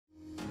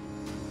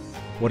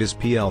What is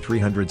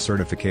PL-300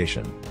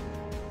 certification?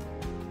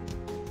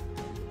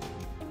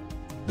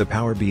 The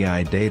Power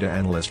BI Data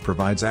Analyst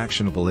provides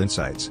actionable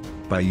insights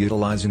by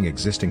utilizing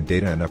existing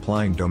data and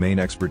applying domain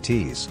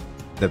expertise.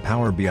 The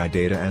Power BI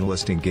Data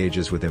Analyst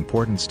engages with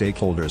important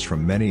stakeholders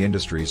from many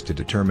industries to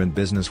determine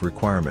business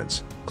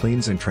requirements,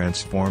 cleans and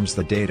transforms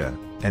the data,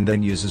 and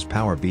then uses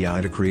Power BI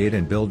to create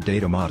and build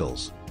data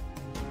models.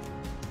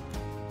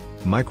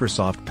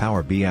 Microsoft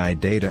Power BI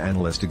Data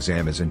Analyst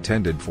exam is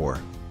intended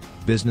for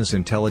business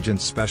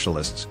intelligence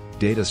specialists,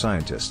 data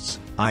scientists,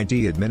 IT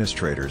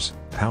administrators,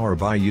 Power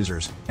BI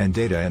users, and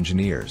data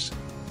engineers.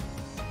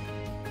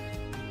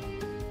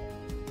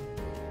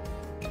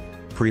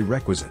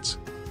 Prerequisites: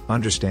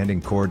 understanding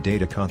core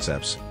data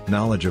concepts,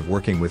 knowledge of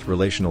working with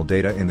relational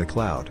data in the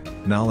cloud,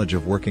 knowledge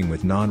of working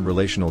with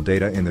non-relational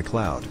data in the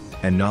cloud,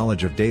 and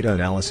knowledge of data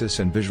analysis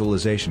and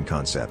visualization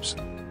concepts.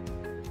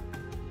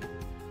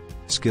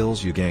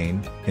 Skills you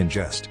gain: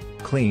 ingest,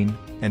 clean,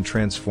 and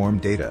transform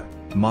data,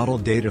 model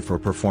data for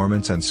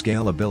performance and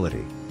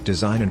scalability,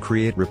 design and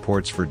create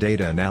reports for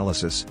data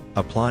analysis,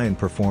 apply and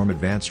perform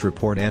advanced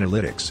report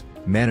analytics,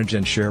 manage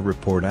and share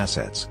report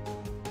assets.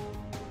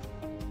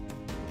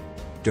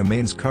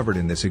 Domains covered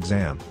in this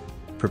exam: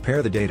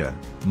 prepare the data,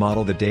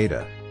 model the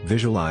data,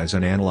 visualize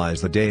and analyze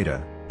the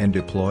data, and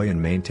deploy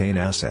and maintain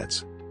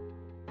assets.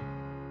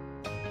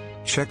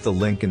 Check the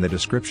link in the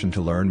description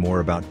to learn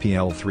more about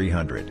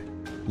PL-300.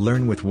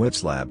 Learn with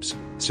Whizlabs,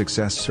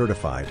 Success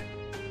Certified.